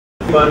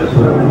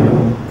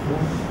Balasubrahmanyam,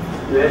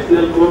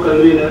 National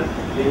Co-Convener,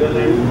 Legal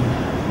and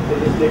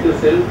Legislative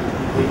Cell,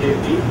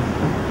 BJP,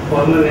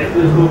 former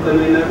National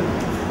Co-Convener,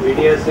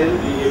 Media Cell,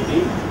 BJP,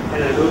 and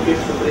Advocate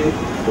Supreme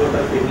Court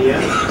of India.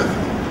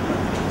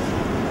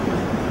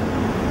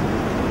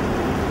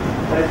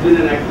 Has been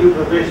an active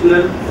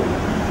professional,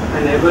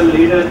 an able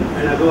leader,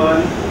 and above all,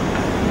 a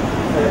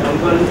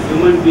humble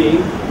human being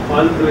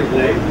all through his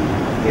life.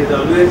 He has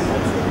always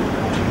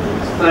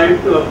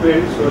strived to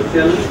uphold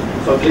social,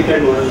 public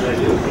and moral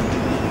values.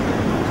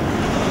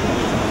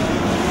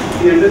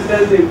 He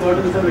understands the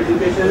importance of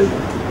education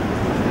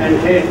and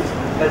hence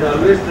has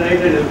always tried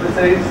and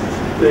emphasized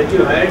to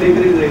achieve higher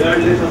degrees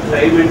regardless of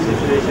time and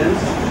situations.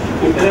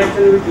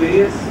 Interaction with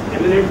various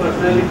eminent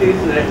personalities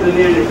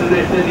nationally and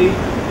internationally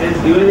has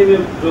given him a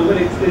global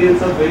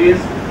experience of various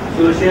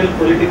social,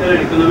 political and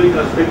economic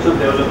aspects of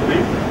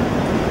development.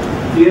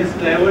 He has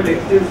travelled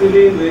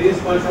extensively in various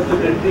parts of the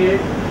country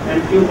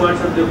and few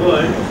parts of the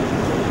world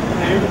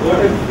and got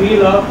a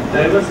feel of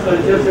diverse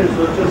cultures and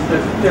social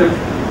structures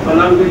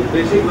along with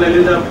basic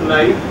values of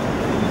life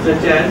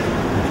such as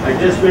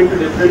adjustment to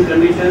different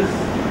conditions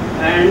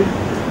and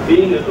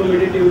being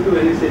accommodative to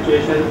any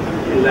situation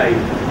in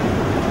life.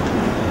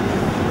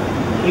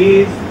 He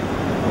is a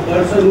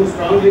person who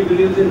strongly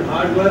believes in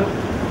hard work,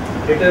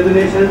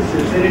 determination,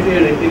 sincerity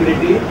and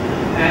integrity,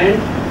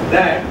 and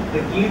that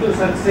the key to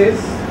success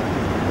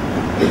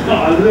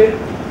always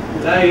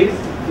lies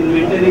in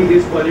maintaining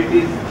these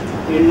qualities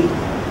in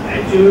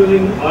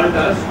achieving all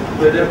tasks,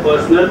 whether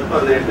personal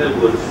or national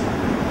goals.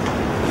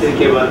 Shri K.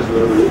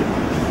 Balasubrahmanyam.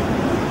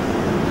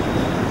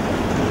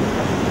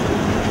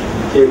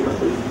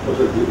 Chairperson,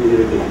 Professor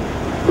BJP,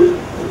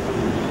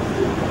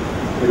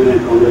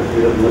 eminent Congress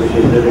leader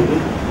Malaysia Reddy,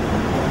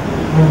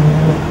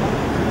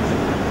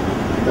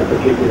 Dr.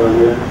 K.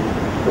 Ramaya,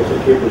 Professor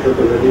K.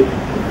 Pushottam Reddy,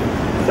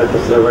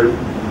 Dr. Sravan,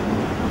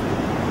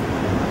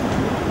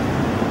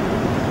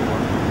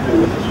 and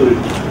Mr. Suri.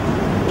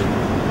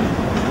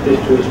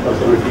 These two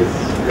personalities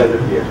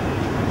gathered here.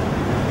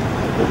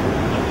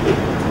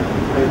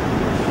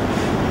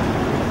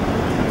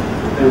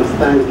 I must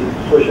thank the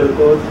Social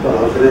Cause for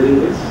organizing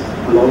this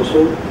and also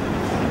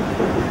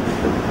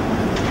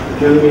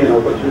giving me an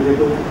opportunity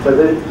to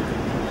present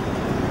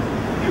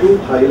few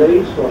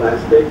highlights or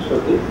aspects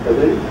of the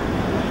present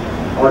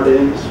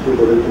ordinance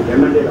 2015,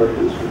 amended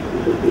ordinance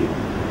 2015.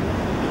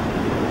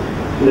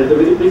 And at the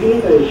very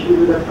beginning, I assure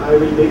you that I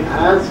will be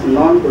as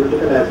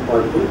non-political as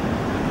possible.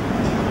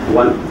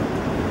 1.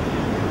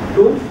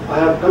 2. I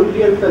have come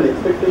here with an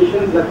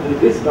expectation that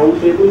this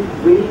roundtable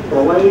will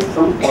provide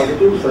some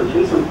positive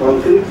solutions, some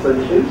concrete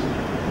solutions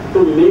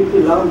to make the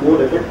law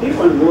more effective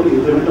and more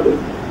implementable,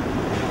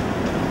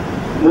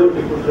 more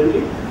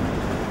people-friendly.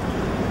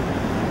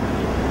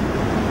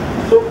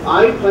 So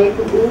I try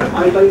to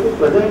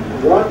present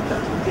what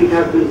it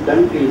has been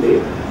done till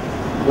date.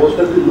 Most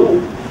of you know,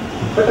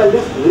 but I'll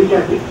just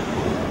recap it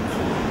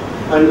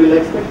and we'll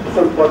expect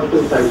some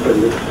positive signs from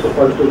you, so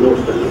positive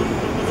notes from you.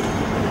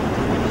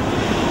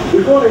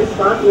 Before I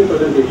start my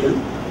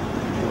presentation,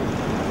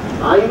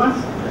 I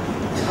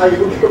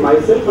put it to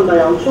myself and I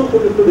also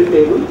put it to the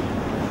table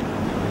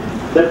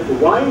that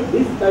why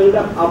this kind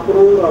of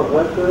uproar of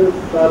workers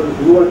or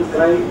hue and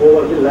cry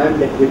over the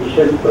land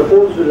acquisition,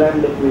 proposed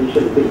land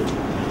acquisition bill,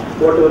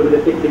 whatever be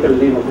the technical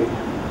name of it.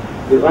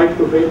 The right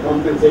to pay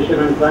compensation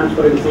and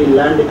transparency in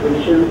land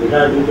acquisition,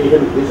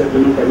 rehabilitation,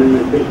 resettlement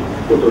amendment bill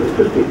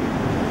 2015.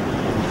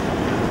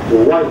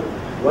 Why?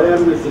 Why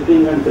are we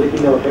sitting and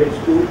breaking our heads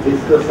to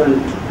discuss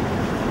and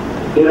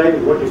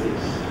derive what it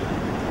is?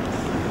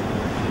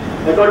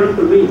 According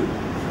to me,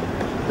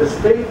 the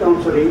state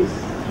answer is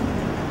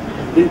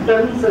the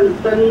tons and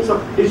tons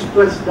of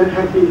distress that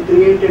have been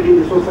created in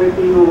the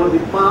society over the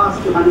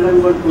past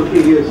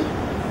 120 years.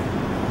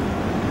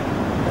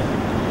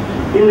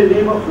 In the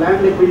name of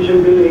Land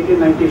Acquisition Bill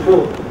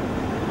 1894,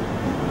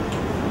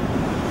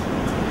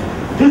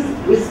 this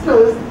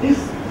vistas, this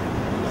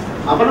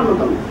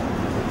apanamatam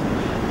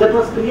that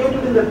was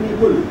created in the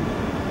people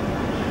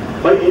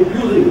by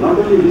abusing, not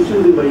only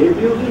misusing, by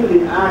abusing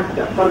the act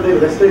for their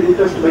vested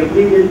interest by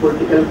Indian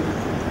political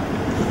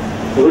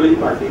ruling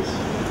parties.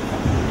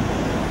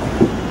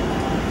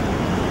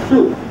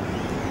 2.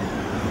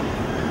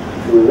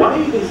 Why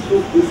the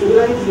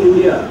civilized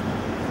India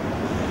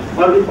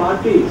or the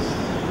parties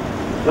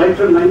right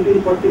from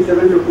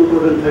 1947 to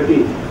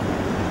 2013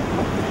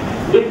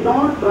 did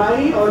not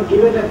try or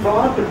give an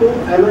effort to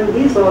amend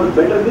this or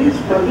better this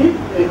for the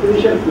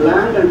acquisition of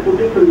land and put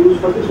it to use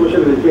for the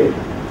social welfare,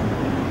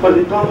 for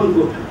the common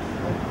good,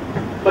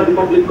 for the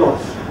public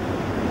cause.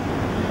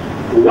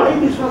 Why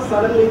this was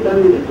suddenly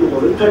done in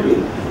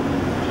 2013?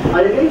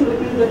 I again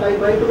repeat that I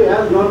try to be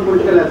as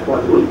non-political as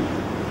possible.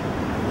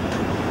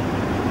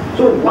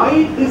 So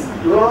why this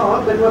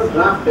law that was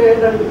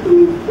drafted and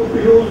put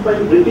to use by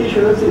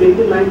Britishers in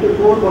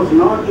 1894 was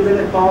not given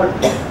a thought?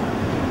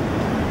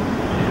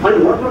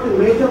 And what were the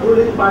major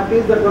ruling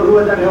parties that have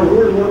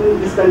ruled more in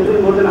this country,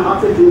 more than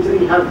half a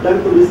century, have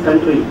done to this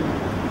country?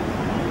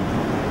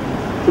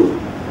 2.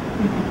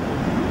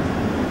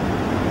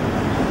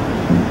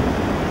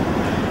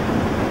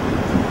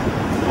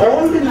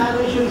 all the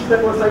narrations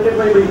that were cited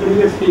by my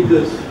previous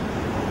speakers,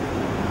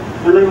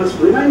 and I must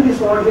remind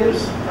this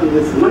audience and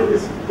remind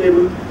this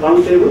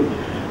round table,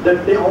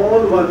 that they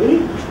all were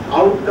the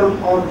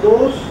outcome of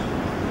those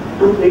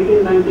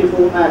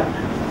 1894 Act.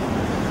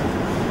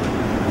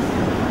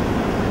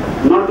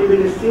 Not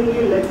even a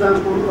single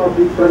example of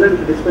the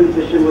present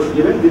dispensation was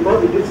given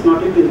because it is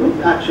not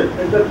into action.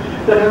 That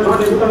has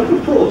not even come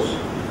into force,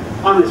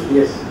 honestly,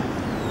 yes.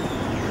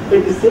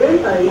 At the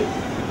same time,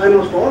 I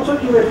must also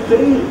give a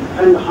fair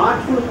and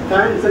heartfelt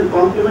thanks and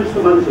compliments to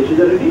Mr.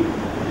 Shishir Reddy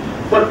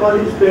for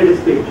calling spade a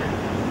spade.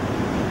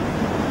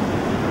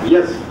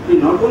 Yes, he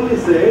not only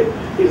said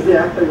it's the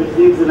act which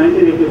is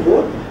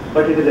 1984,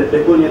 but it is a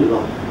draconian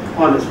law,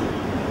 honestly.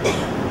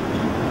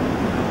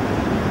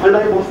 And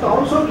I must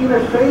also give a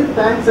fair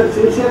thanks and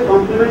sincere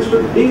compliments to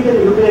the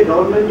UPA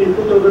government in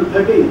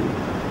 2013,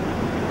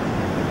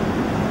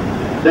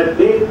 that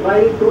they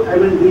tried to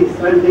amend this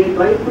and they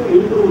tried to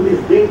improve this,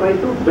 they tried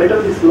to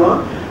better this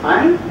law,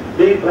 and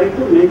they tried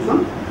to make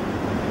some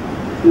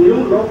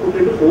new law put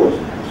into force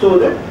so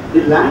that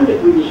the land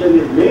acquisition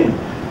is made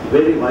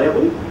very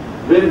viable,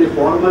 where the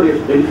farmer is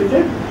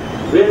benefited,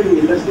 where the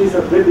industries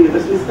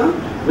come,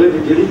 where the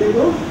GDP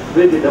goes,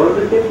 where the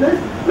development takes place,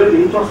 where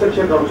the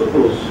infrastructure also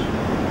grows.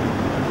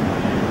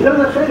 It was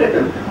a fair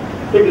attempt,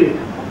 agreed.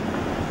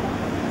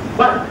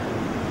 But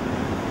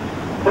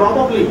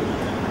probably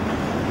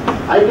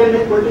I can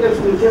make political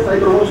speeches, I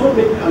can also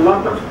make a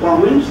lot of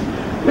comments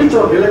which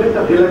are relevant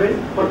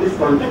for this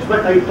context,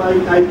 but I try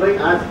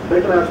as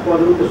better as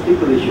possible to stick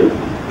to the issue.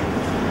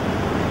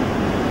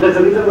 That's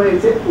the reason why I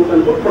say quote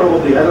unquote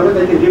probably. Otherwise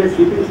I can give a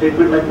sweeping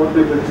statement like what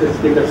my predecessor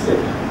speaker said.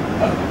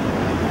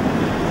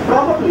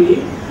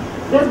 Probably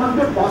there must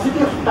be a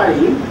positive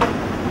time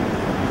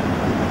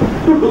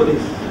to do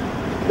this.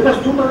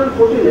 Because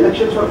 2014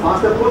 elections were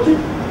fast approaching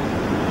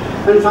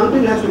and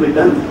something has to be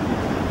done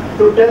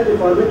to tell the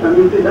farming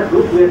community that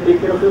look, we have taken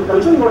care of your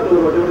concern,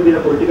 whatever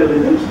their political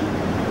reasons.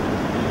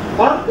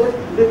 Or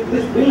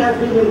this bill has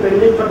been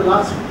pending for the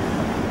last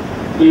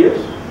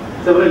years,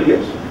 several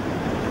years,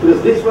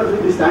 because this was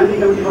with the standing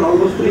committee for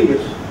almost 3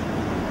 years.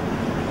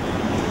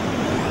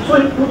 So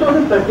in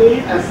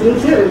 2013, a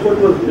sincere effort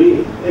was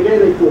made,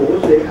 again I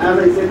quote, as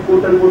I said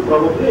quote unquote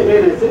probably,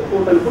 again I said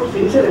quote unquote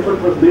sincere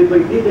effort was made by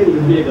the then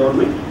UPA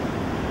government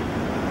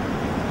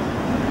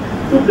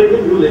to bring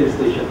in new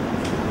legislation.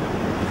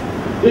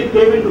 It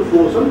came into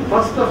force on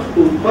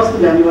 1st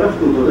January of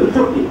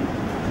 2014.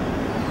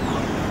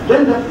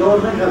 Then that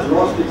government has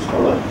lost its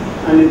power,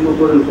 and in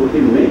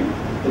 2014 May,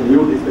 a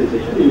new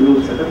dispensation, a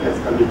new setup has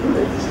come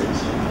into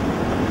existence.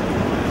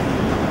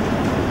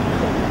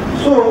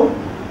 So,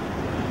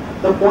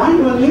 the point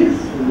one is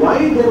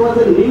why there was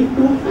a need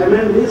to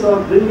amend this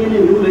or bring in a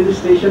new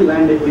legislation,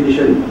 land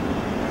acquisition,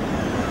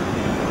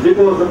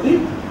 because of the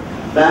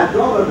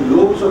backlog or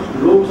loads of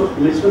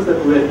ministers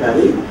that we are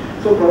carrying.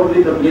 So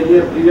probably the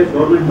previous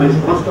government might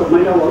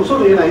have also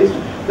realized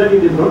that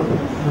it is not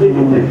the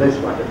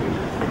best part of it.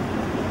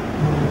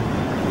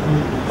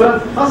 From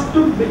 1st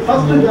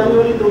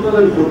January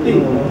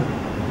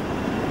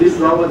 2014, this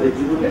law was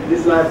executed,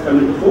 this law has come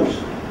into force.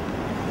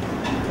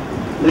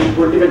 Then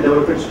political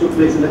developments took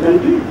place in the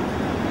country.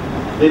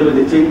 There was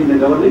a change in the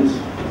governance.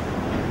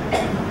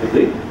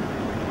 Agreed.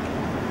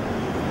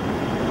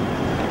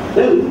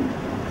 Then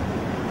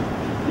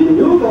the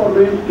new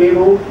government came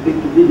out, the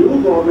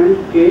new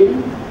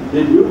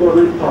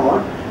government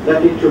thought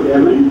that it should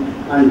amend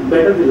and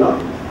better the law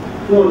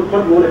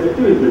for more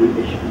effective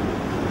implementation.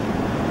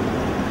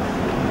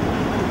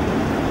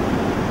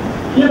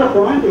 Here the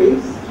point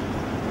is,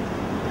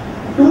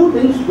 two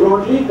things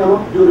broadly come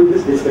up during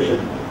this discussion.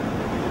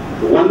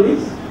 One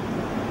is,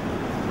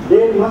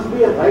 there must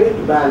be a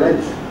right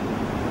balance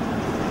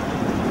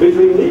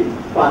between the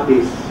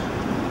parties.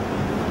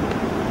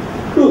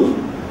 Two,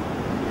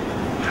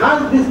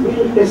 has this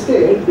been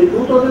tested? The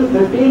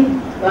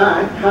 2013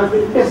 Act has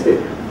been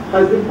tested,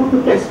 has been put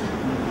to test.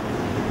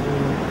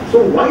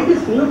 So why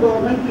this new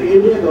government,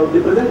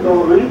 the present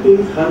government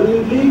is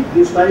hurriedly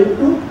deciding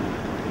to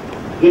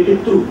get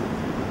it through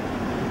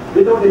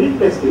without any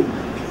testing?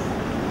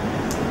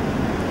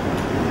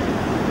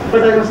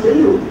 But I must tell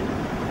you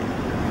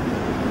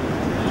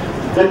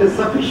that a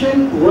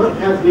sufficient work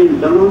has been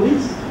done on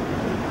this,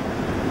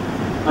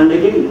 and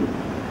again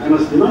I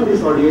must remind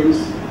this audience,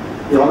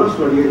 the honest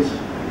audience,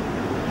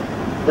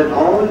 that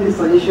all the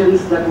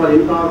suggestions that were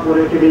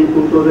incorporated in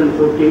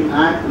 2014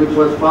 Act, which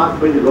was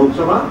passed by the Lok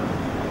Sabha,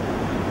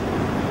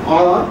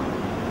 or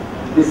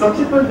the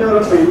subsequent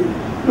development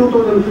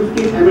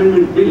 2015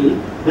 Amendment Bill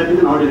that is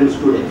an ordinance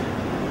today.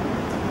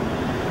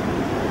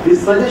 The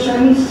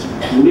suggestions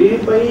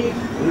made by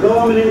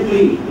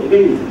predominantly,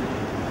 again,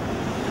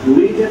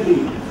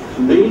 majorly,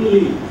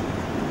 mainly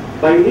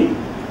by the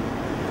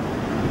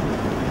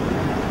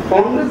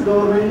Congress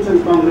governments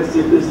and Congress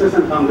chief ministers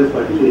and Congress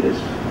party leaders.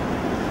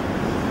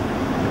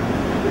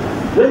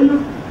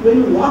 When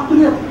you walk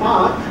through a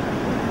path,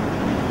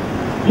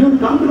 you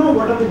come to know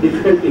what are the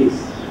difficulties.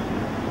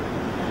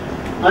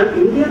 And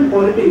Indian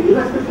politics,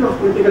 irrespective of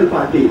political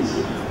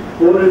parties,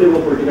 4 and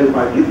above political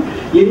parties.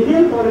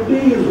 Indian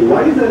polity is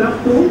wise enough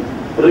to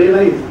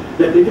realize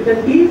the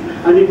difficulties,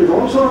 and it is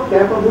also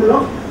capable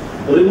of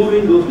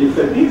removing those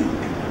difficulties.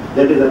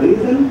 That is the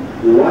reason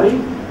why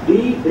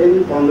the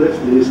then Congress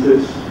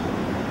ministers,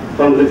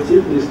 Congress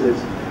chief ministers,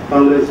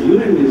 Congress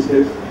union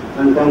ministers,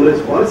 and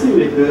Congress policy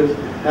makers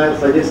have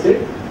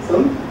suggested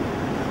some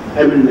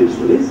amendments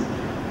to this,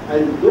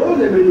 and those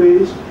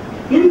amendments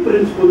in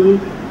principle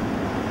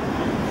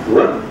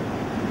were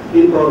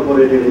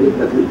incorporated in the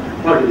present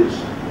ordinance.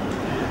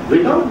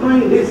 Without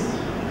knowing this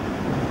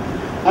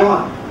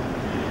or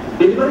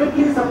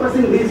deliberately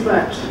suppressing these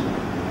facts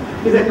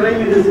is a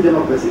crime against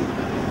democracy.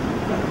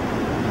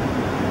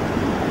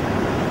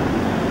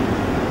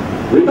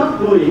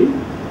 Without knowing,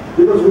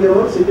 because we are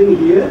all sitting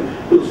here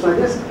to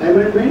suggest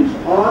amendments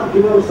or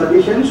give our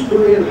suggestions to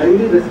a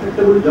highly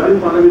respectable joint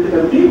parliamentary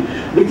committee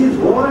which is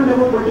over and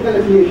above political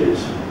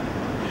affiliations.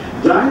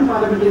 Joint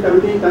parliamentary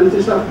committee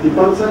consists of the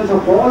persons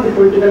of all the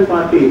political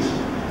parties.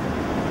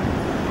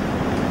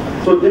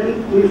 So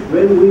then,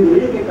 when we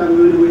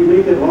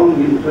make a wrong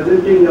in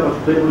presenting our,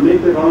 when we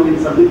make a wrong in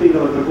submitting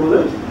our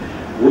proposals,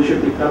 we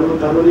should be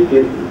thoroughly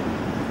careful.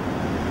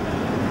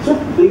 So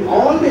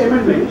all the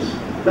amendments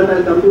that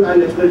I'll come to,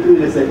 I'll explain to you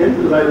in a second,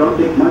 because I will not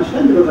take much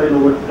time because I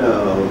know what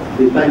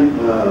the time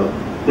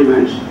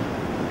demands.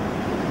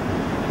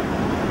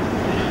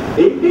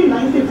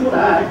 1894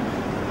 Act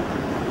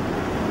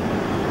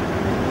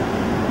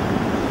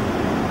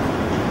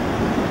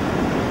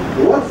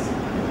was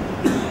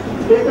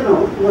taken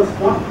out, was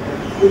not,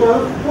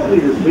 because for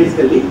reasons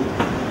basically.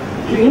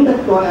 In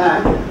that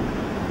Act,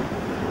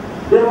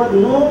 there was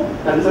no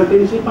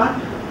consultancy part.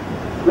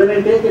 When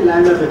I take a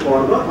land of a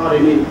farmer or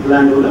any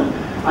landowner,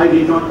 I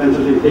did not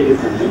consult him, take his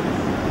consent.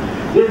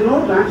 There is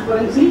no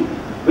transparency,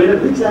 whether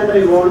which land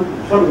I want,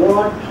 for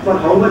what, for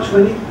how much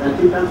money, that's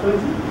in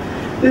transparency.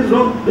 There is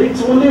no,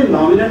 it's only a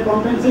nominal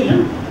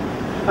compensation.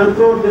 And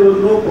so there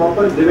was no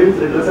proper grievance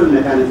redressal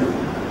mechanism.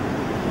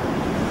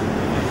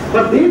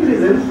 For these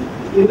reasons,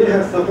 India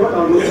has suffered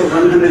almost for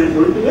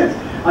 120 years,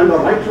 and the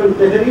right from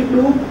Tehri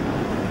to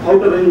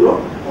Outer Ring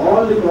Road,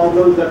 all the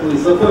problems that we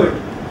suffered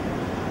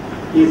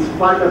is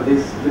part of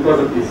this, because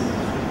of this.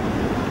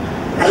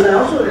 And I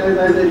also, as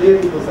I earlier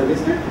was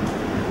suggested,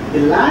 the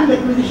land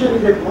acquisition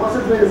is a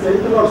process by the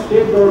central or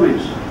state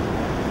governments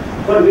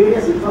for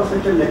various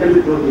infrastructure and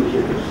economic growth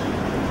initiatives.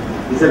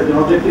 These have been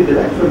objectively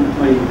derived from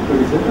my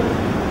predecessor,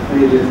 my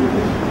earlier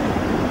speakers.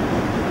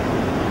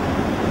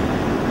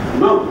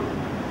 Now,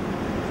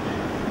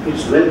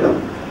 it's welcome,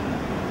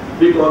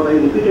 because I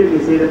repeatedly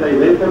say that I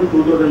welcome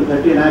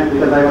 2013 Act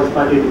because I was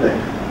party to that.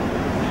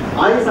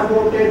 I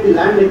supported the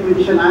Land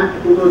Acquisition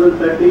Act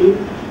 2013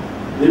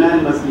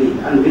 unanimously,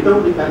 and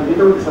without the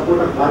support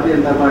of Bharatiya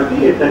Janata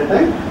Party at that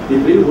time, the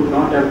bill would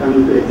not have come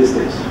into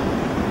existence.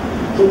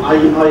 So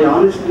I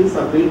honestly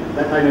submit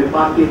that I am a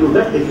party to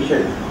that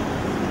decision.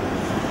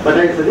 But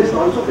I suggested,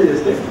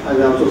 as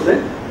I also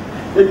said,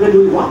 that when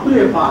we walk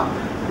through a path,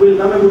 we will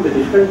come into the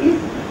difficulties,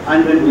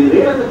 and when we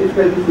realize the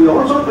difficulties, we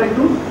also try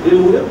to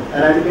remove them,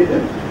 eradicate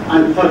them,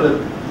 and further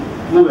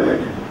move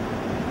ahead.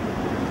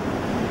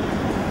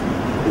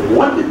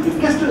 What the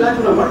biggest where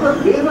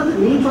was the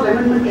need for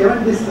amendment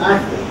even this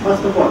Act,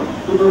 first of all,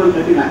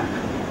 2013 Act?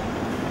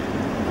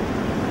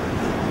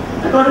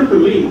 According to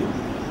me,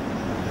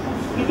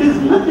 it is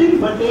nothing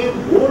but a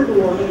old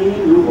water in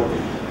a new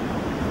water.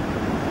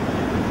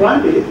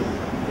 Point is,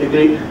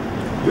 agreed,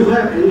 you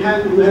have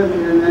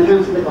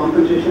enhanced the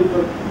compensation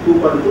for 2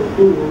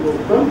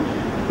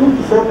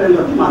 to 4 times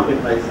of the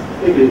market price.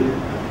 Agreed.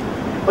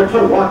 But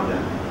for what?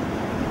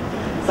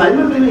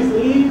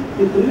 Simultaneously,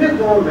 the previous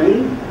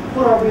government,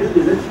 for obvious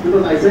reasons,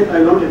 because I said I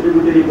will not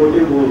attribute any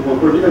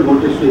political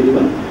motives to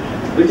anyone,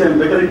 which I am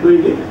better at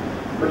doing it,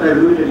 but I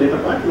will do it at a later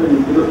part,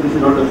 because this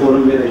is not the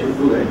forum where I should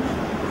do that.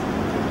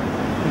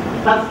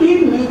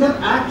 13 major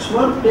acts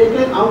were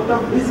taken out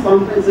of this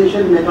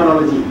compensation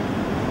methodology.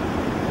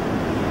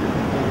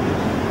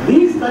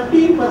 These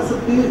 13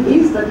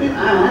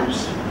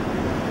 acts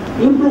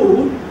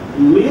include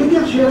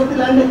major share of the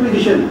land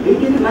acquisition,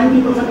 80 to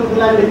 90% of the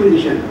land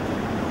acquisition.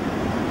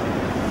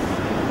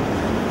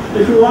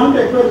 If you want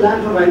to acquire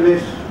land for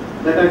railways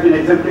that have been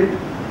exempted,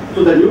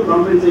 so the new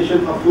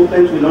compensation of 4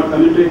 times will not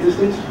come into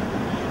existence.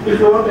 If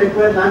you want to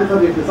acquire land for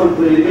some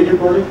irrigation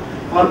project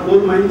or coal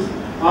mines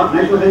or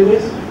national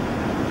highways,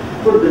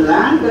 so the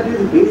land that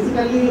is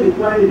basically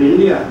required in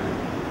India,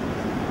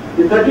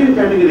 the 13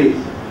 categories,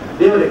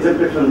 they were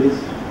exempted from this.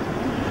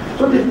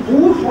 So the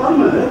poor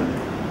farmer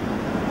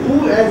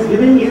who is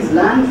giving his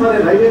land for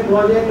a railway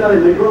project or a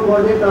metro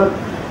project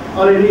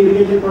or any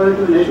irrigation project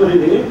or national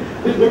highway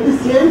will get the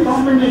same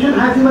compensation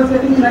as he was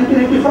getting in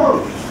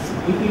 1984.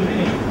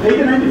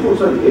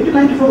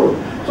 1894.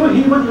 So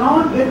he will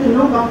not get the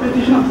no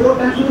compensation of 4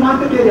 times to the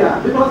market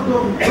area because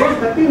those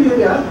 13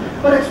 areas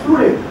were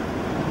excluded.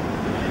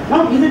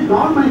 Now, is it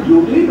not my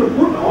duty to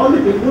put all the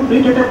people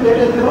treated at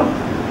later level?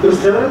 Because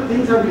several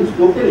things have been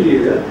spoken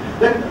here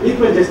that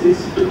equal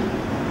justice.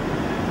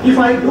 If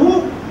I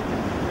do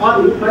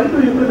or try to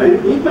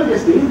implement equal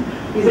justice,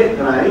 is a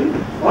crime,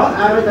 or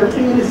am I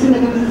committing any sin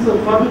against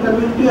this farming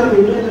community or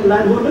Indian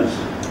landholders?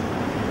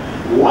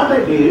 What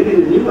I did in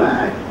the new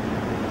act,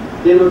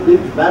 the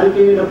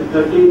barricade of the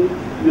 13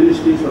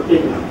 ministries were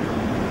taken out.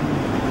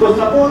 So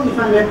suppose if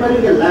I am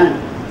acquiring a land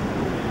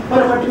for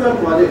a particular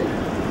project,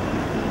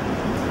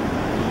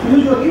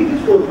 usually it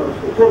is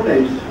four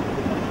times.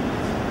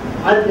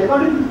 And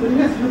according to the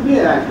previous UPA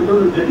Act,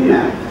 2013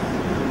 Act,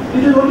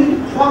 it is only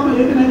Form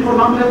 89 for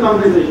nominal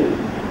compensation.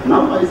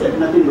 Now I said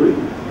nothing doing.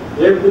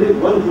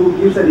 Everyone who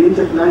gives an inch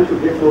of land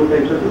should get 4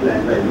 times of the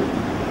land value.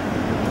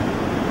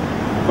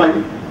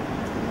 Fine.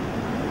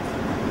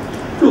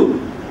 2.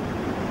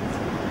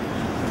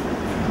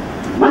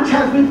 Much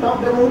has been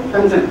talked about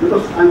consent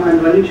because I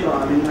am running short.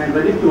 I am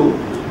ready to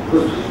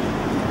because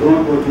do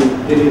not go to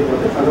delay for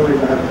this.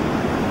 Otherwise, I have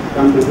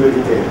come to do it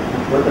a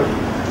lot of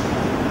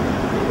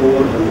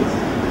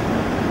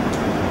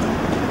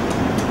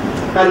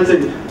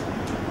consent.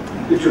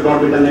 It should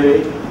not be done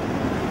away.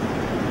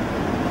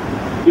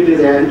 It is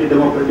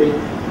anti-democratic.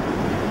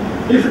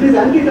 If it is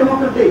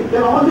anti-democratic,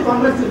 then all the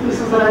Congress chief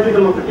ministers are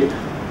anti-democratic.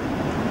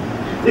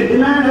 The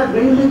demand has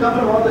mainly come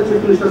from all the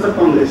chief ministers of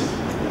Congress.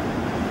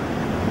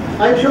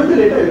 I showed the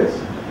letters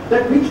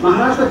that which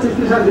Maharashtra chief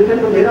minister has written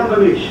to Jairam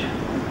Ramesh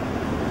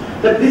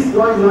that this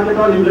law is not at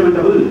all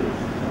implementable.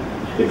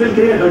 It will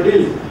create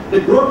hurdles. The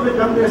growth will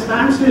come to a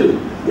standstill.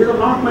 These are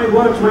not my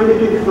words, mind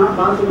it is not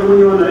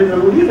Balasubrahmanyam or Narendra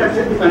Modi. That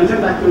said, the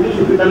consent activity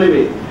should be done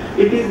away.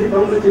 It is the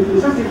Congress chief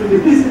ministers.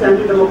 If this is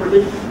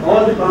anti-democratic,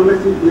 all the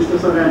Congress chief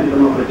ministers are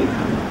anti-democratic.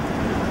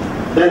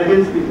 They are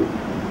against people.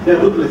 They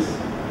are ruthless.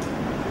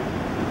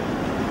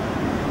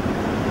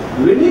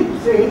 Many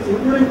states,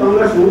 including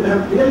Congress, would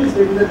have clearly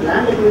stated that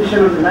land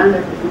acquisition of the land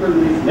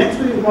acquisition is next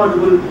to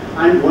impossible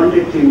and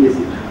wanted changes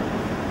it.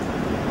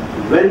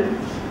 When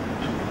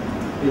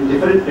in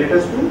different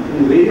letters to,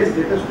 in various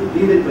letters to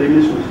be the Prime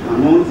Minister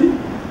Manmohan Singh,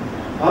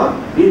 or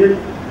be the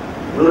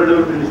Rural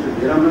Development Minister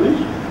Jairam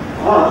Ramesh,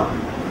 or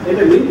at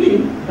a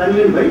meeting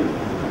convened by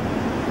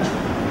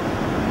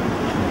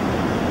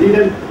the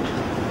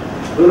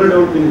Rural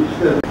Development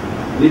Minister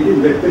Nitin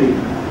Gadkari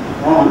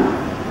on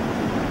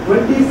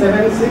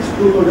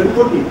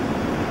 27/6/2014.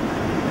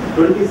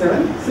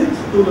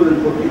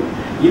 27/6/2014,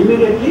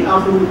 immediately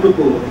after we took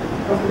over,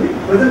 after the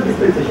present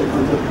dispensation,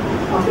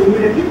 after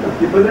immediately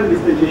the present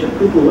dispensation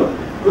took over,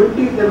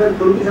 27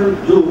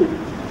 June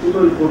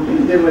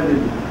 2014, there was the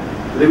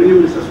Revenue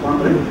Ministers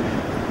Conference,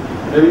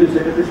 Revenue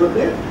Secretaries were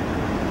there.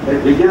 At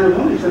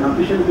Vijnanam, it's an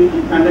official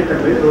meeting conducted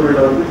by the Rural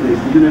Development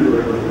Ministry, Union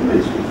Rural Development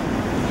Ministry.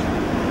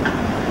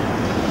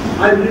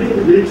 I am reading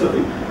the minutes of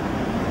it.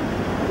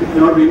 It may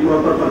not be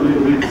improper for me to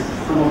read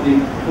some of the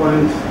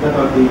points that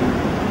are the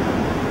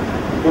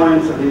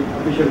points of the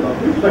official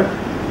document, but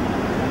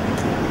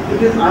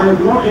it is, I have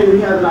not had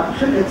any other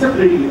option except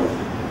reading it out,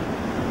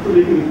 to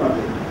reading it out.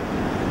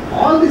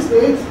 All the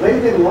states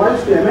raised their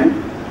voice to amend,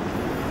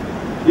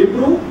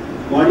 improve,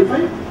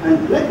 modify,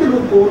 and plug the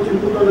loopholes in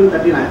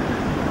 2013 Act.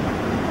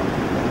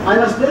 I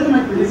must tell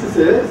my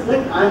predecessors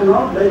that I am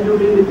not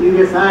diluting the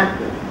previous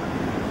Act.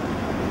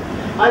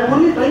 I am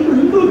only trying to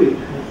improve it.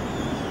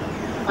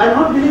 I am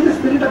not giving the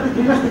spirit of the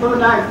previous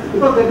 2000 Act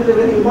because that is a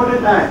very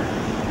important Act.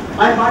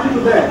 I am party to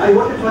that. I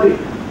voted for it.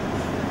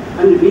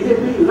 And the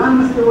BJP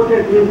unanimously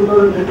voted in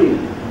 2013.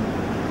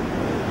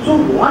 So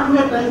what we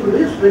are trying to do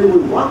is, when we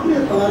walk through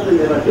a path and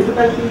there are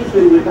difficulties,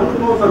 when we come to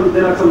know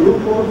there are some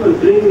loopholes and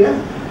gray areas,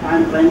 I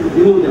am trying to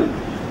remove them.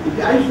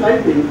 I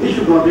think this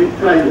should not be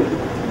tried.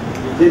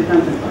 There is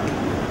consent party.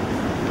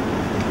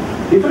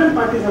 Different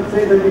parties have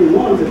said that in no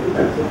uncertain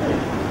times.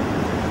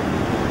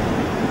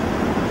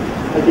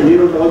 I can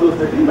read out all those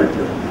 13, but I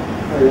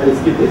will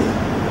skip this.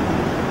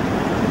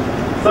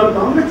 Some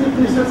Congress chief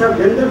ministers have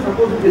themselves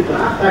opposed the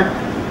draft Act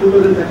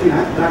 2013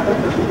 Act, draft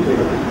Act of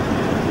 2013.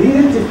 These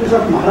chief ministers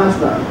of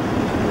Maharashtra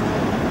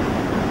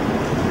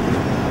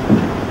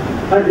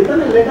had written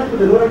a letter to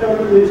the Rural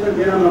Development Minister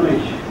Jairam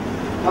Ramesh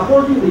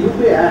opposing the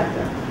UPA Act,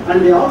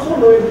 and they also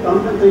lowered the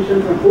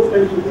compensation from 4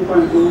 times to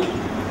 2.2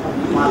 of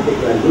the market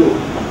value.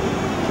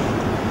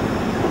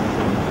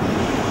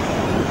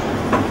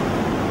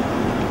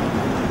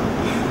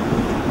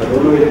 I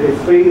don't know whether it is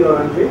fair or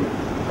unfair,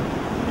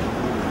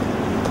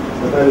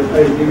 but I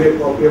will give a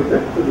copy of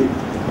that to the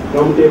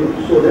round table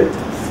so that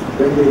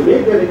when they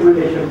make their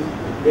recommendations,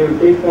 they will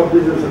take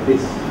cognizance of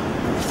this.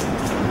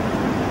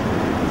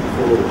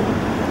 So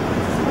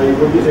I will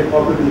put this a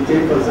copy to the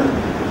chairperson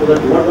so that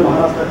what the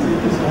Maharashtra chief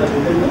minister has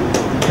written.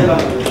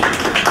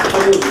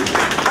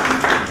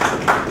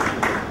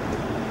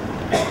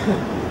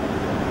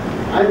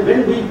 And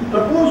when we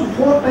proposed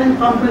 4-time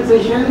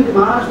compensation, the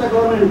Maharashtra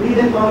government,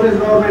 then Congress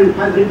government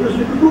has reduced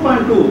it to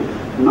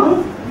 2.2. Now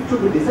it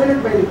should be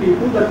decided by the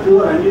people that who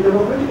are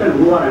anti-democratic and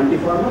who are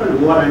anti-farmer and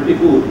who are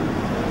anti-poor.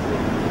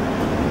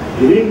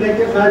 Giving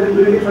lectures, I have been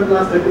doing it for the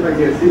last 35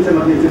 years, since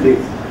emergency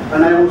days,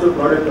 and I am also a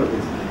product of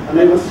this. And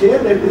I must share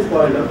that this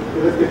point of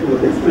irrespective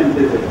of this meant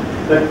this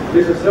that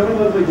Mr. Shravan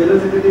was my general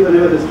secretary when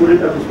I was a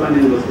student of Usman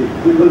University.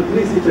 We were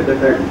 3 seats at that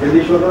time,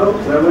 Jagdishwar Rao,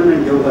 Shravan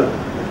and Jawhar.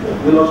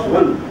 We lost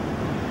 1.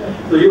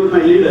 So he was my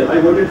leader, I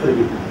voted for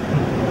him.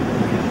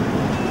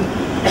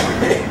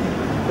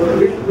 We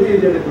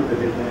did a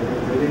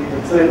very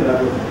excellent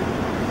rapport.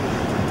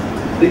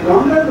 The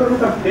Congress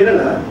government of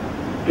Kerala,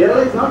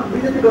 Kerala is not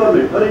BJP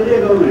government or India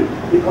government.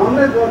 The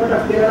Congress government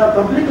of Kerala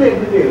publicly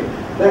admitted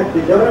that the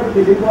development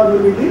is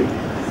involved with the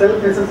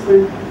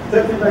self-assessment,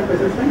 self-impact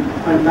assessment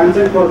and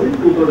consent clause in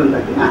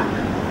 2013 Act.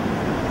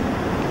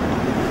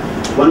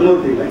 One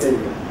more thing, I tell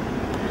you.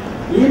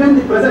 Even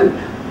the present,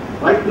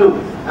 right now,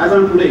 as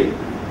on today,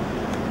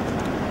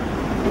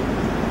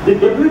 the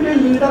deputy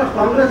leader of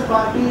Congress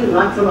party,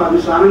 Rajya Sabha,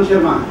 Mr. Anand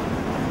Sharma,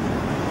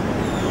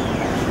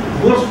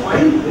 was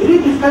finding very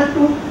difficult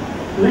to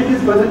make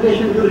his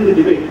presentation during the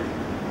debate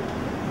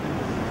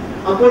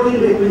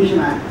opposing the Acquisition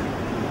Act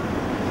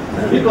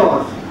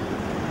because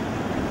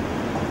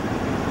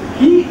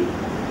he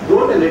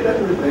wrote a letter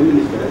to the Prime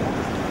Minister.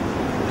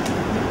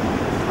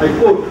 I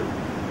quote,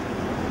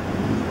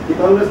 the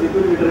Congress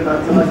deputy leader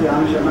Rajya Sabha, Mr.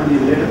 Anand Sharma, in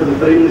his letter to the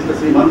Prime Minister,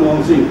 Sri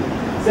Manmohan Singh,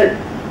 said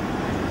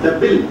the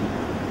bill,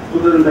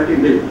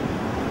 2013 bill,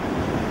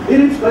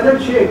 in its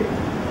present shape,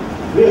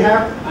 we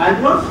have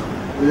adverse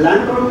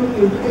land-grabbing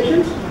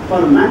implications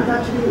for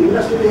manufacturing,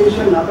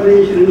 industrialization,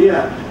 operation in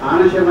India.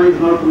 Anand Sharma is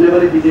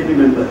never a BJP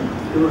member.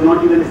 He was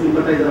not even a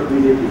sympathizer of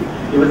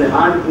BJP. He was a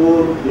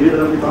hardcore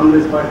leader of the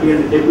Congress party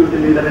and a deputy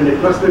leader and a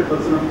trusted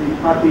person of the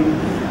party,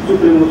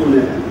 Supremo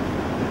Sonia Gandhi.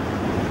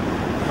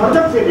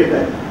 Further stated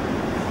that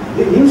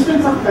the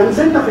instance of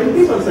consent of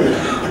 80%,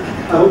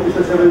 I hope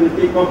Mr. Seven will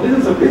take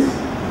cognizance of this.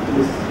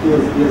 He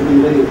has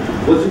been very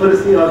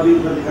vociferously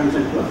arguing for the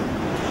consent clause.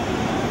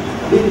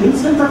 The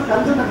instance of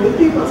consent of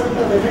 80%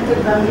 of affected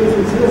families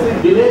will seriously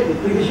delay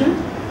acquisition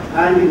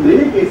and in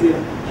many cases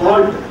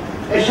halt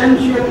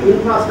essential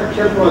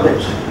infrastructure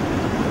projects.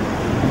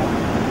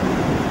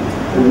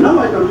 And now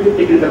I come to the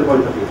technical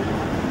point of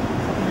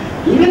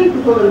view. Even in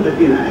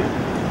 2013 Act,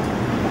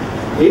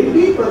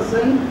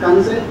 80%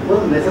 consent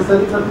was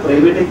necessary for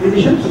private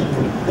acquisitions,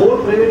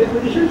 4 private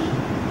acquisitions,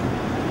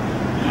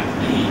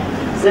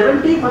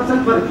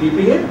 70% for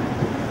PPA,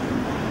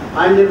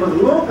 and there was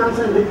no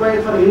consent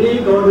required for any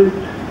government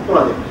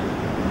project.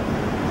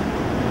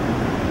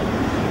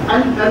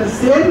 And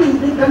same is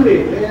being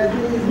conveyed,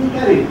 is being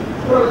carried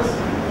for us.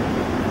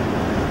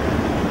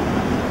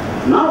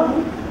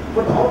 Now,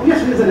 for the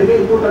obvious reason,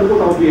 again, quote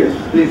unquote obvious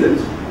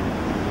reasons,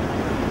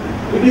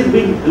 it is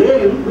being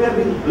blamed, we are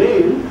being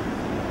blamed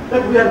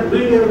that we are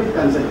doing away with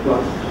consent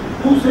clause.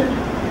 Who said?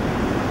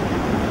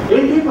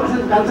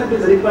 80% consent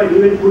is required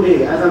even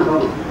today, as on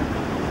now,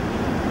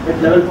 at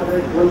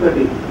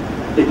 1:30.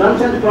 The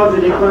consent clause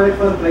is required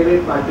for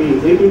private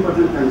parties,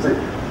 80% consent.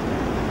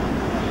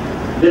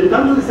 Then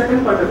come to the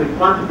second part of it,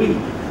 part B,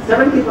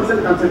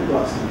 70% consent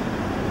clause.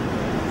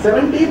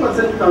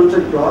 70%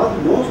 consent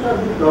clause, most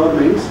of the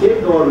governments,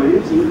 state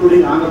governments,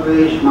 including Andhra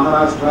Pradesh,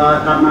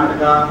 Maharashtra,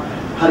 Karnataka,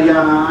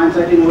 Haryana, I am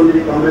citing only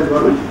the Congress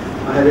government.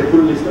 I have a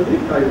full list of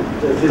it,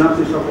 a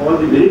synopsis of all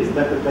the merits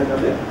that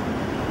are there.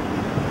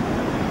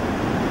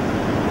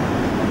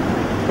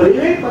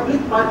 Private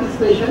public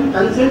participation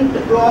consent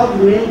clause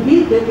may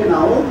be taken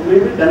out, may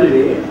be done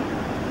away,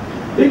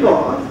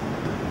 because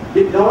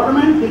the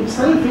government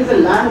itself is a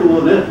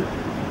landowner.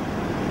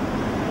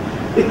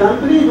 The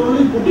company is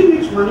only putting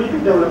its money to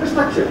develop a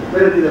structure,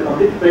 whether it is a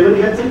public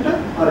primary health center,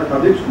 or a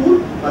public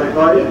school, or a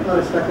college, or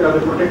a structure, or a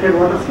protected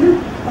water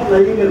scheme, or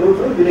lighting a road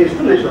from village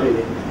to national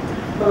highway.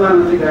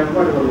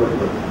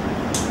 Whatever.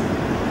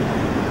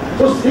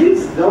 So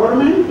since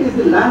government is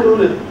the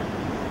landowner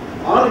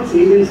or its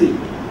agency,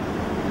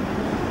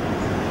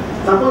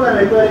 suppose I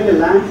am acquiring a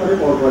land for a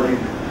power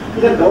project,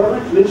 either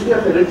government Ministry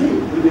of Energy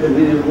will be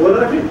the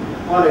owner of it,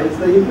 or else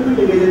the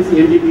implementing agency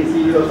NDPC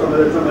or some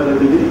other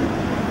degree,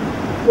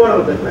 owner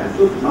of that land.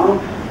 So now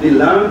the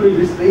land will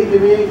be straight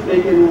away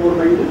taken over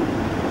by the,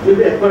 will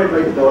be acquired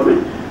by the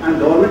government, and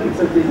government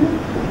itself is.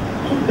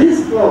 So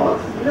this clause,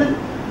 even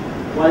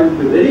while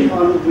very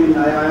hard,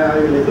 I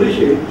will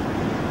appreciate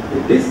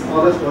if this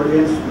August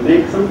audience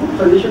make some good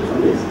suggestions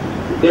on this.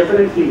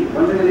 Definitely,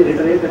 once again I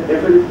reiterate that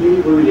definitely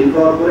we will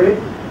incorporate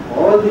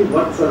all the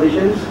work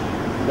suggestions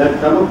that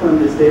come up from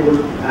this table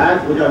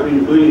as we have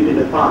been doing it in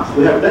the past.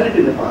 We have done it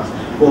in the past,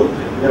 both.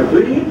 We are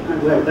doing it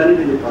and we have done it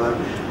in the past.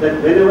 That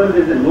whenever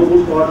there is a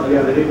noble cause, we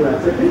are ready to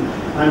accept it,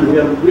 and we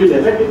will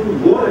affect it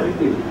more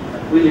effectively.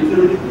 We will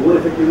implement it more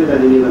effectively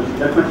than anyone.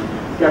 That much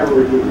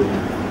capability we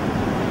have.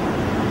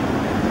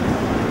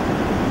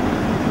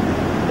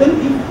 Then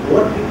in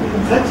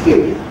such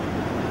case,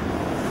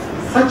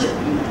 such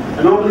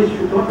anomalies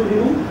should not be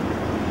removed.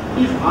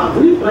 If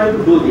we try to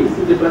do this,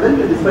 if the present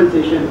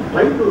dispensation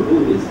try to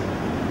do this,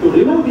 to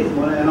remove these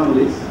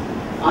anomalies,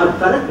 or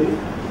correct it,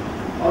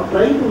 or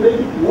try to make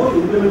it more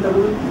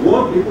implementable,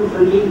 more people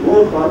friendly,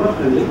 more farmer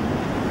friendly,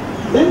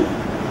 then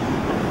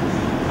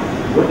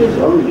what is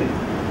wrong with it?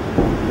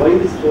 Why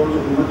this so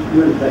much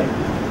fuel time?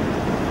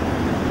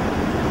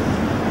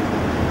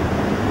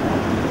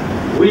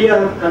 We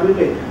are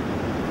committed.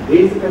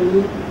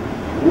 Basically,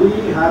 we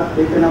have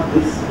taken up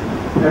these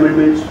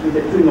amendments with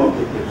the twin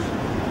objectives.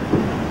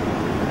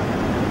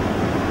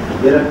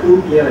 There are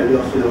two clear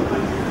ideas in our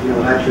mind, in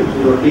our actions,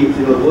 in our deeds,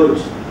 in our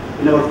words,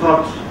 in our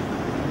thoughts.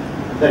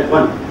 That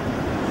one,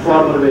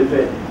 farmer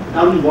welfare.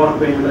 Come what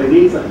may, under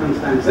any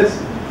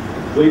circumstances,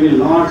 we will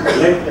not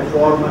let a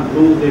farmer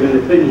lose even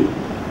a penny.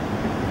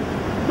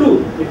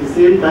 Two, at the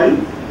same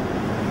time,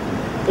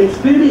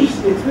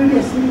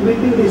 expeditiously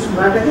meeting the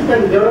strategic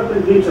and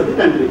development needs of the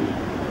country.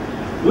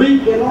 We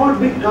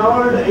cannot be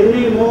called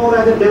anymore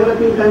as a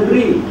developing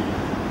country.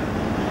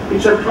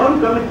 It's a firm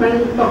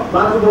commitment of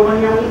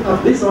Balasubrahmanyam,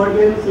 of this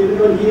audience,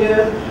 everyone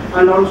here,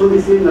 and also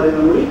the same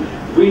Narendra Modi.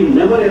 We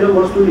never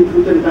allow us to, in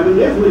future and coming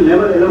years, we will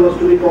never allow us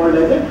to be called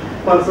as a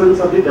persons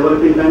of the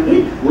developing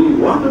country. We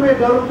want to be a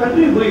developed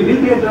country, we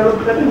will be a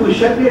developed country, we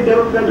shall be a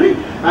developed country,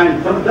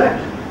 and for that,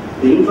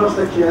 the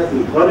infrastructure,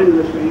 the foreign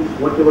investments,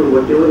 whatever,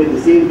 at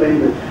the same time,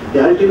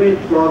 the ultimate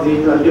clause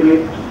is,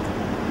 ultimate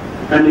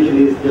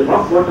condition is, the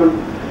rock bottom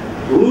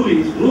rule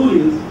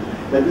is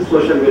that the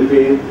social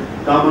welfare,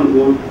 common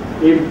good,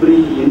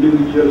 every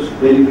individual's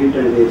benefit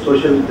and their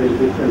social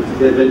benefit and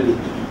their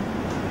well-being.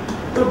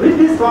 So with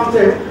this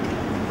concept,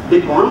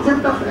 the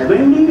concept of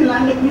amending the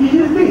land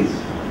acquisition is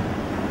this.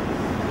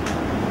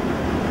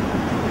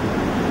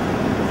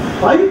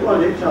 5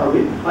 projects have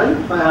been,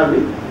 5 have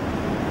been.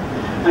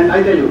 And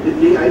I tell you,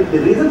 the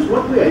reasons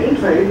what we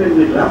identified when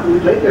we draft, we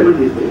tried to amend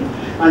this bill,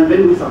 and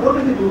when we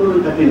supported the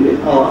 2013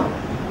 bill, or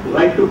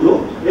right to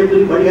growth,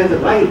 everybody has a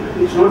right.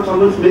 It's not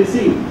someone's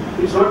mercy.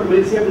 It's not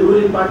mercy of the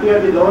ruling party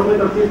or the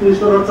government or chief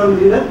minister or some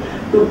leader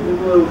to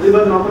give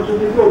us an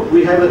opportunity to growth.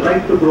 We have a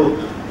right to growth.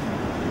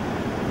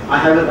 I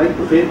have a right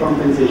to fair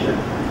compensation.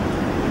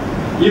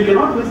 You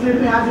cannot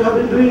mislead me as you have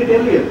been doing it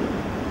earlier.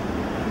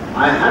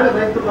 I have a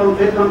right to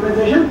fair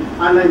compensation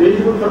and I am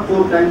eligible for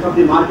 4 times of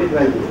the market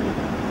value.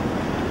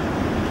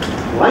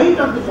 Right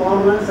of the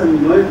farmers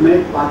and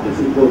made parties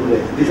in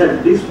progress. This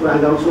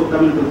has also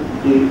come into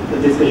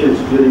the discussions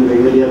during the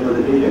earlier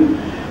presentation,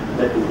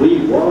 that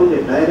we want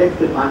a direct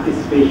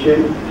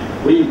participation,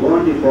 we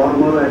want the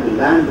farmer and the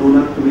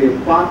landowner to be a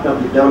part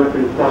of the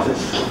development process.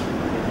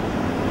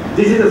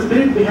 This is the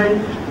spirit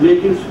behind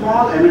making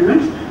small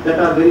amendments that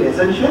are very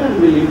essential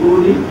and will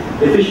improve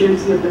the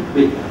efficiency of the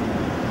bill.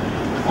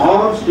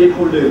 All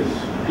stakeholders,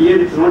 here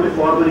it's not a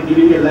farmer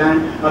giving a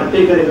land or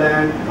taker a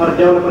land or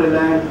developer a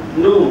land,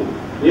 no.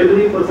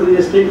 Every person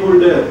is a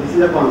stakeholder. This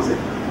is a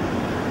concept.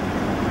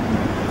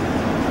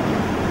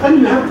 And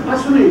you have to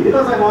trust me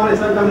because I am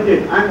honest and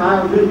committed and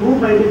I have been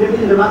proved my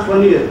integrity in the last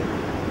 1 year.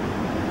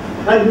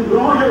 And you do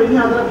not have any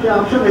other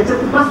option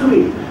except to trust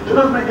me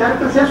because my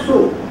character says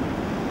so.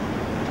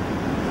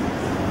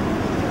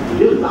 In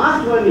the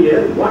last 1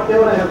 year,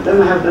 whatever I have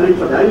done it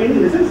for that. I mean,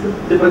 in the sense,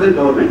 the present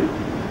government.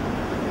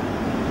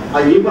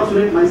 I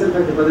impersonate myself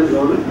as the present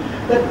government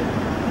that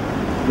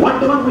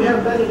whatever we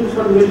have done, it is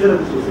for the welfare of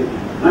the society.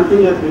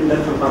 Nothing has been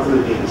done for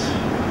personal gains.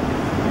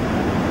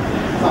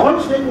 All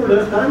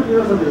stakeholders, current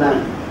users of the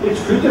land, its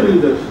future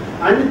users,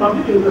 and the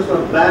public interest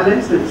are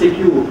balanced and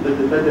secure.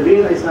 That's the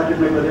way I started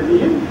my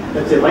presentation.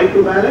 That's a right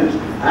to balance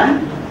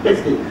and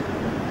testing.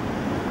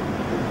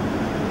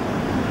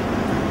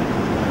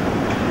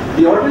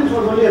 The ordinance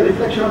was only a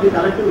reflection of the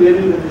collective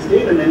hearing of the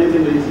state and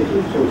enabling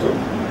legislation also.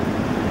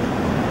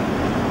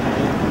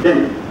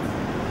 Then,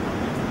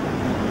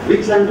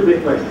 which land to be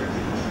acquired?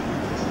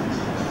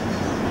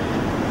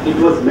 It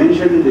was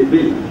mentioned in the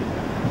bill.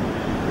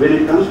 When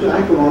it comes to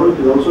act tomorrow, it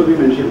will also be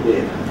mentioned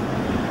there.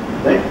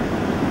 Right?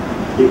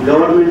 The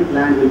government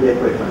land will be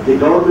acquired first. The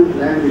government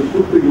land will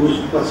put to use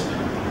first.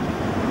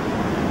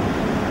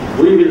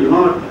 We will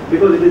not,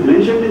 because it is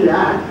mentioned in the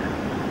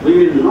act,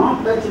 we will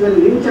not touch even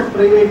an inch of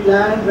private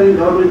land when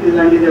government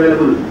land is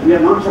available. We are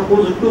not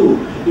supposed to.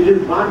 It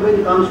is barred by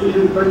the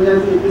constitution because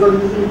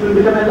it will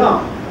become a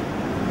law.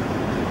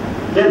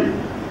 Then,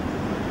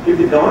 if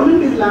the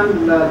government is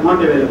land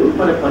not available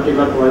for a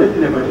particular project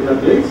in a particular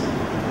place,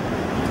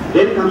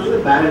 then comes to the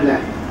barren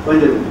land,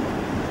 Panjaru.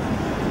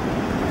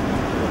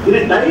 In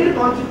a dire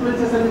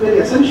consequences and a very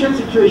essential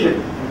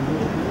situation,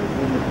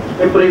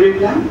 a private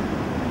land,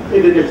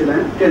 agricultural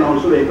land can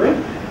also be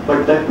acquired,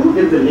 but that too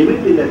there is a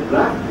limit in that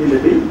draft, in the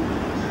bill.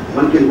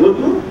 One can go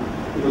through,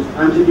 because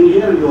I am sitting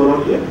here and you are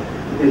all here,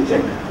 you can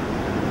check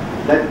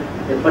that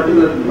a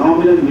particular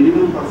nominal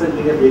minimum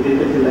percentage of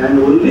agricultural land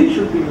only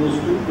should be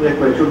used to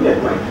acquire, should be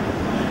acquired.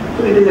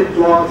 So it is a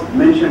clause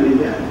mentioned in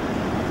the act.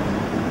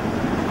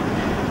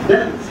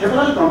 Then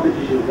several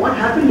compensation. What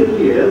happened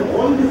earlier,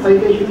 all the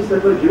citations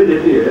that were given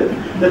earlier,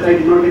 that I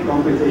did not get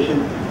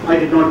compensation, I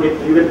did not get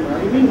even,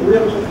 I mean we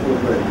are also,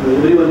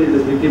 everyone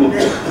is a victim of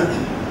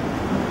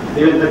that.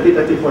 Even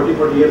 30,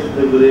 40 years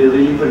the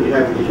relief and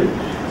rehabilitation.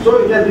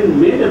 So it has been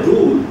made a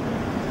rule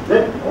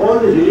that all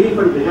the relief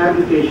and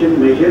rehabilitation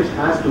measures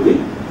has to be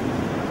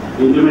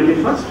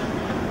implemented first,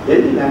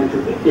 then the land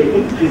should be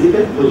taken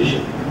physical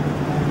position.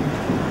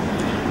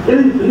 Then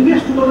in the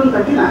previous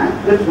 2013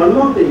 Act, there is one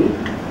more thing,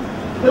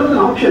 there was an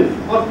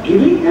option of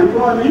giving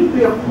employment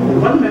to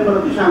one member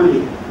of the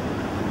family.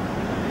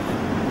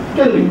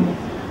 Can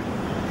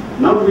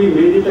be. Now we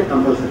made it a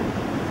compulsory.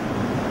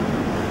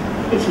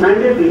 It's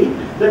mandatory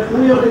that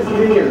whoever is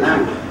giving a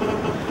land,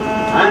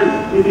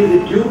 and it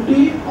is the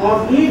duty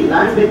of the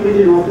land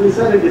acquisition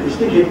officer at the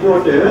district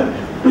headquarters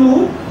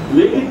to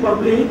make it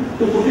public,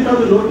 to put it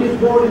on the notice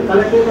board in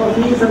collectorate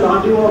office and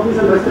RTO office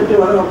and respective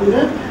other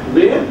offices,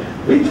 where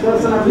which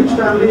person or which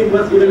family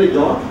was given a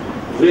job,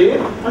 where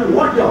and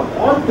what job.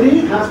 All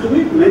three has to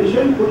be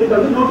mentioned, put it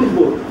on the notice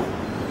board.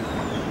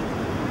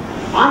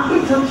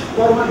 After such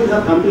formalities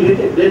are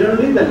completed, then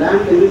only the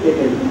land can be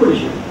taken into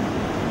possession.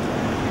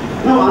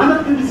 Now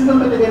another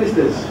criticism against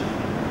this,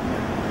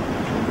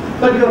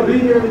 that you are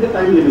doing it with the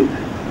time limit.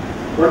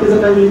 What is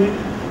the time limit?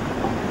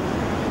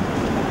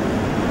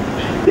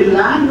 The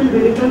land will be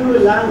returned to the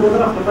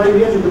landowner after 5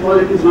 years if the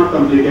project is not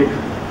completed.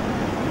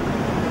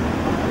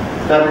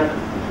 Correct.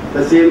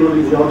 The same rule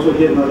is also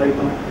here now, right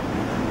now.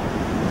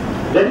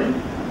 Then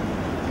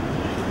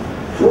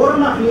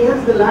 4.5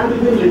 years the land will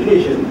be in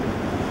litigation.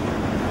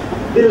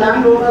 The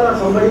landowner or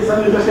somebody,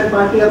 some interested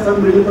party or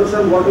some real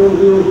person, whatever,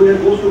 who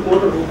goes to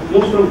court or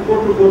moves from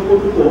court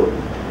to court,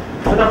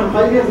 and after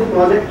 5 years the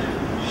project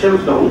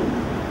shelves down,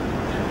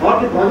 or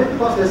the project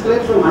cost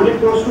escalates from 100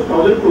 crores to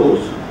 1000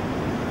 crores,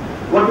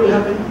 what will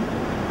happen?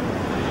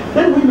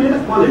 Then we made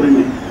a small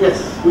amendment. Yes,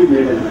 we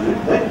made an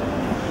amendment, right?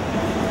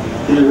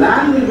 The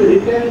land will be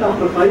returned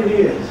after 5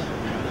 years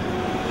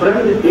from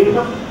the date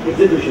of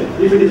execution.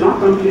 If it is not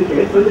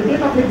completed, from the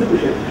date of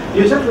execution.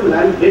 You said from the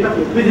date of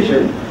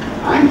acquisition,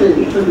 I am telling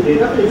you from the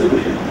date of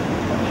execution.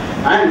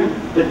 And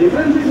the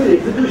difference between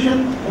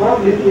execution or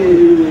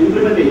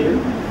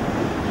implementation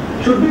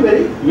should be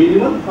very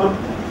minimal or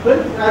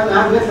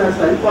as less as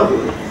time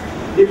possible.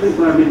 Difference,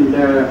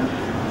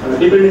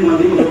 depending on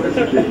the local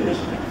situations.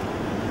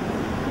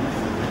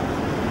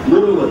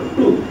 Moreover,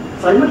 two,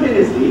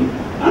 simultaneously,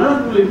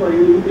 another rule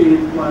implemented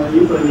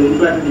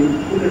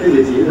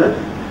is that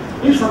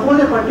if suppose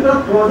a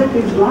particular project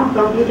is not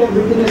completed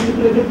within a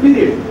stipulated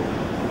period,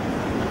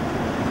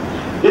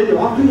 then the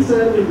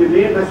officer will be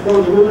made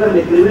responsible and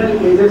the criminal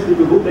cases will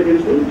be booked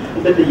against him,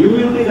 that the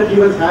immunity that he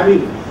was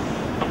having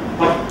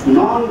of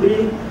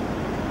non-being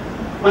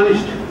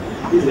punished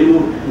is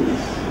removed.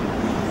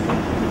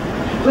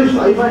 So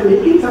if I am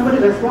making somebody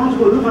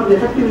responsible for the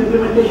effective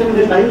implementation and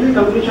the timely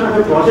completion of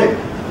a project,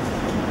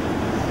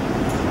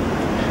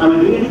 am I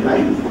doing any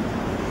crime?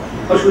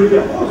 Or should it be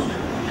opposed?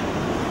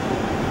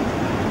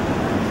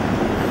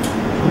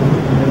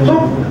 So,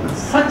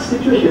 such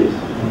situations,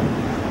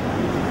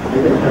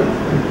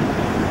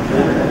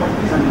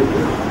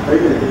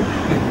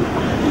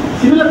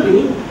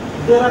 similarly,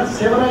 there are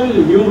several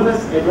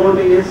numerous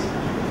advantages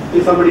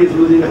if somebody is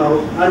losing a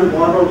house. I will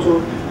borrow also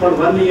for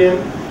 1 year.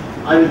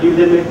 I will give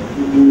them a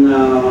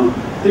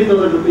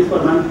 3,000 rupees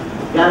per month,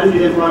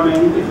 guaranteed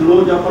employment. If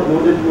no job for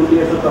more than 20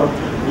 years of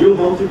new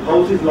house, if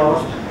house is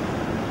lost,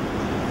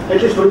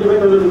 at least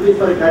 25,000 rupees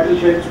for a cattle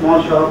shed,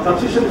 small shop,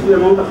 subsistence the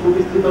amount of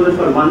rupees 3,000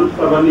 per month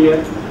for 1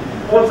 year,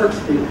 all such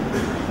things.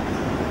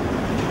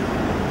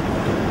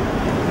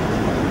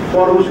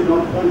 Foremost should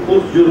not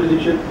post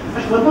jurisdiction.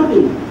 But one more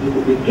thing,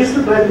 the biggest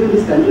tragedy in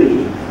this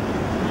country,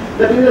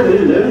 that is a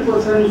very learned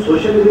person,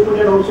 socially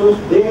reputed also,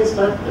 they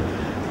start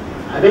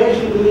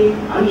abashingly,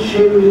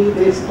 unshamedly,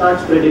 they start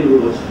spreading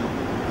rumors.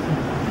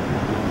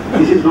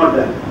 This is not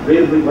done.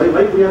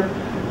 Why we are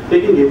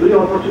taking every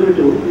opportunity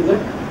to is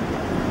that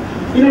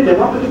in a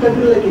democratic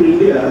country like in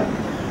India,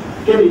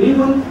 can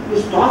anyone be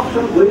stopped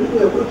from going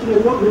to approaching a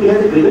court when he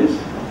has a grievance?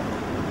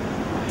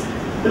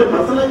 When a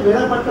person like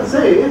Vera Patta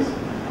says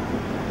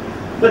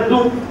that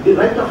no, the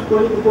right of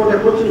going to court,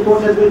 approaching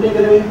court has been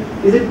taken away,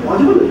 is it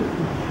possible?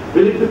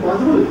 Will it be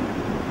possible?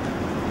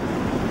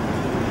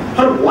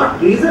 For what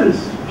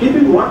reasons?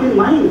 Keeping what in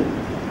mind?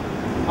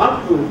 Or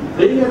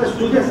playing as a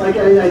stooge, I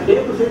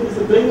dare to say this,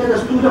 playing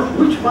as a stooge of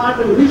which part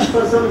and which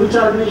person, which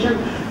organization,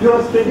 you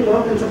are spreading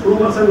all kinds of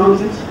rumors and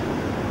nonsense.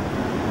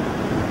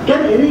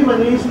 Can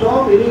anyone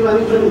stop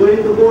anyone from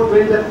going to court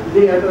when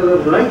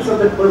the rights of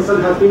that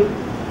person have been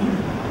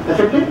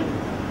affected?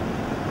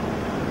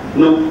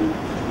 No.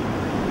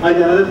 And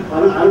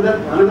another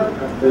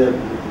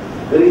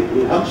very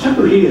upset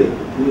to hear,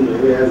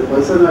 as a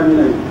person,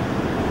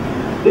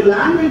 the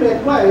land will be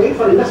acquired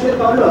for industrial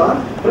corridor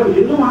from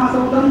Hindu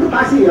Mahasamudram to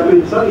Kashi,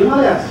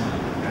 Himalayas,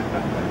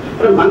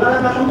 from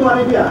Bangalakasham to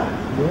Arabia.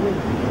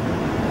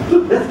 So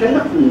that's kind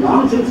of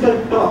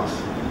nonsensical talks.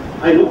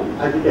 I know,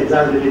 I think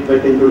exaggerated by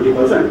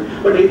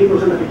 10-20%, but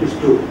 80% of it is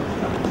true.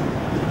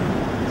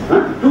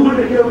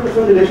 200 kilometers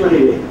from the national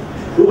highway,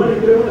 200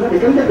 kilometers of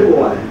Ekanta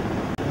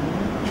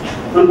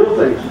on both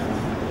sides.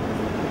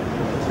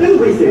 Then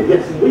we said,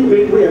 yes, we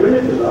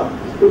amended the law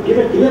to give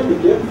a clear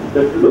picture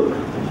that look,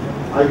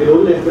 I will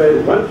only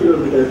acquire 1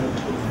 kilometer.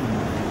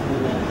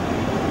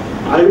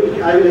 I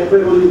will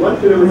acquire only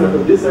 1 kilometer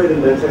from this side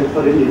and that side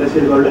for any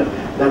industrial corridor.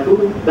 That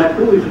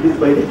too if it is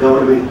by the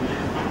government.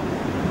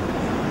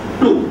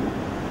 2.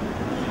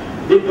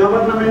 The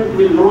government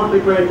will not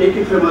require, take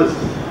it from us,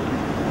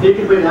 take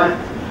it by that.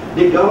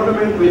 The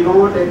government will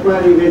not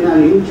acquire even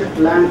an inch of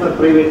land for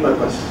private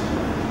purpose.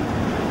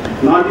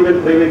 Not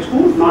even private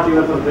schools, not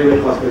even for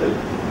private hospital.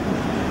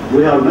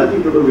 We have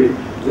nothing to do with.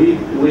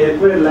 We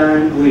acquire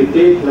land, we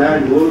take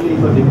land only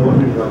for the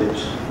government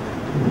projects.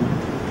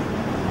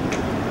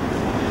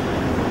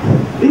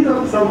 These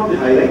are some of the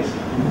highlights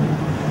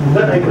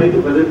that I try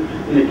to present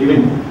in a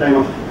given time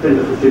of 10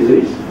 to 15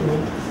 minutes.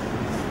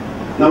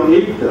 Now,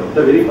 the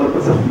very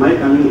purpose of my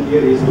coming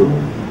here is to,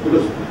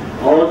 because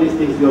all these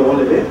things you are all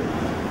aware,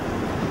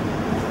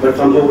 but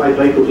somehow I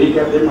try to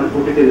recap them and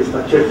put it in a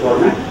structured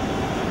format.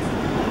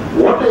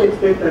 What I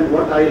expect and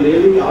what I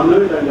really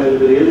honored and I will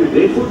be really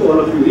grateful to all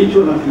of you, each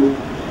one of you,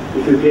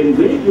 if you can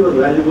make your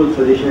valuable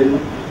suggestion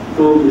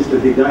to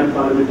Mr. the Joint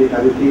Parliamentary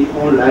Committee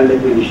on land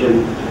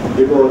acquisition,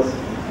 because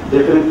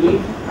definitely,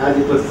 as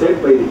it was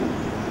said by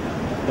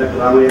Dr.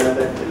 Ramaya,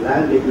 that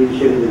land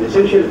acquisition is an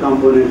essential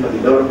component for the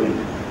development.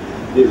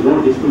 There is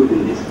no dispute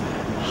in this.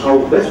 How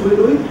best we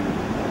do it,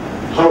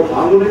 how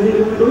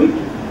harmoniously we do it,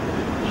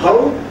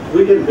 how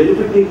we can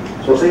benefit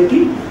the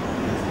society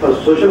for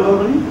social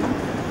harmony,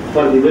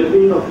 for the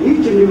well-being of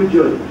each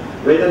individual,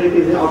 whether it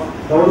is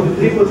of all the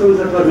three persons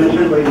that were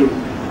mentioned by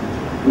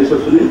Mr.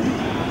 Sunil,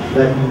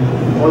 that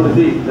all the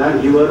three,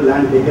 land giver,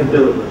 land taker,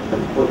 developer.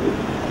 Okay.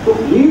 So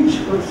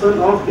each person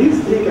of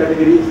these three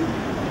categories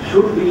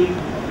should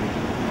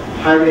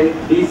have a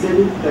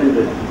decent and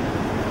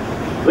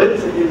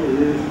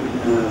well-settled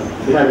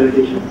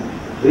rehabilitation,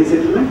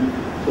 resettlement.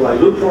 So I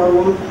look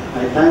forward,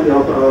 I thank the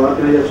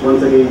organizers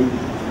once again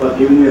for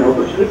giving me an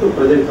opportunity to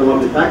present some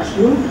of the facts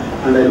to you,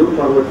 and I look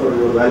forward for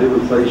your valuable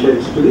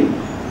suggestions to the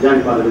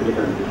Joint Parliamentary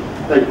Committee.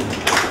 Thank you.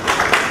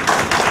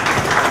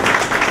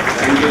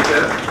 Thank you,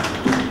 sir,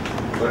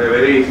 for a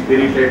very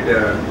spirited,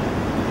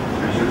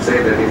 I should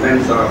say, the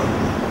defense of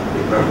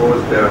the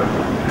proposed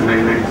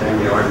amendments and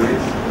the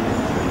ordinance.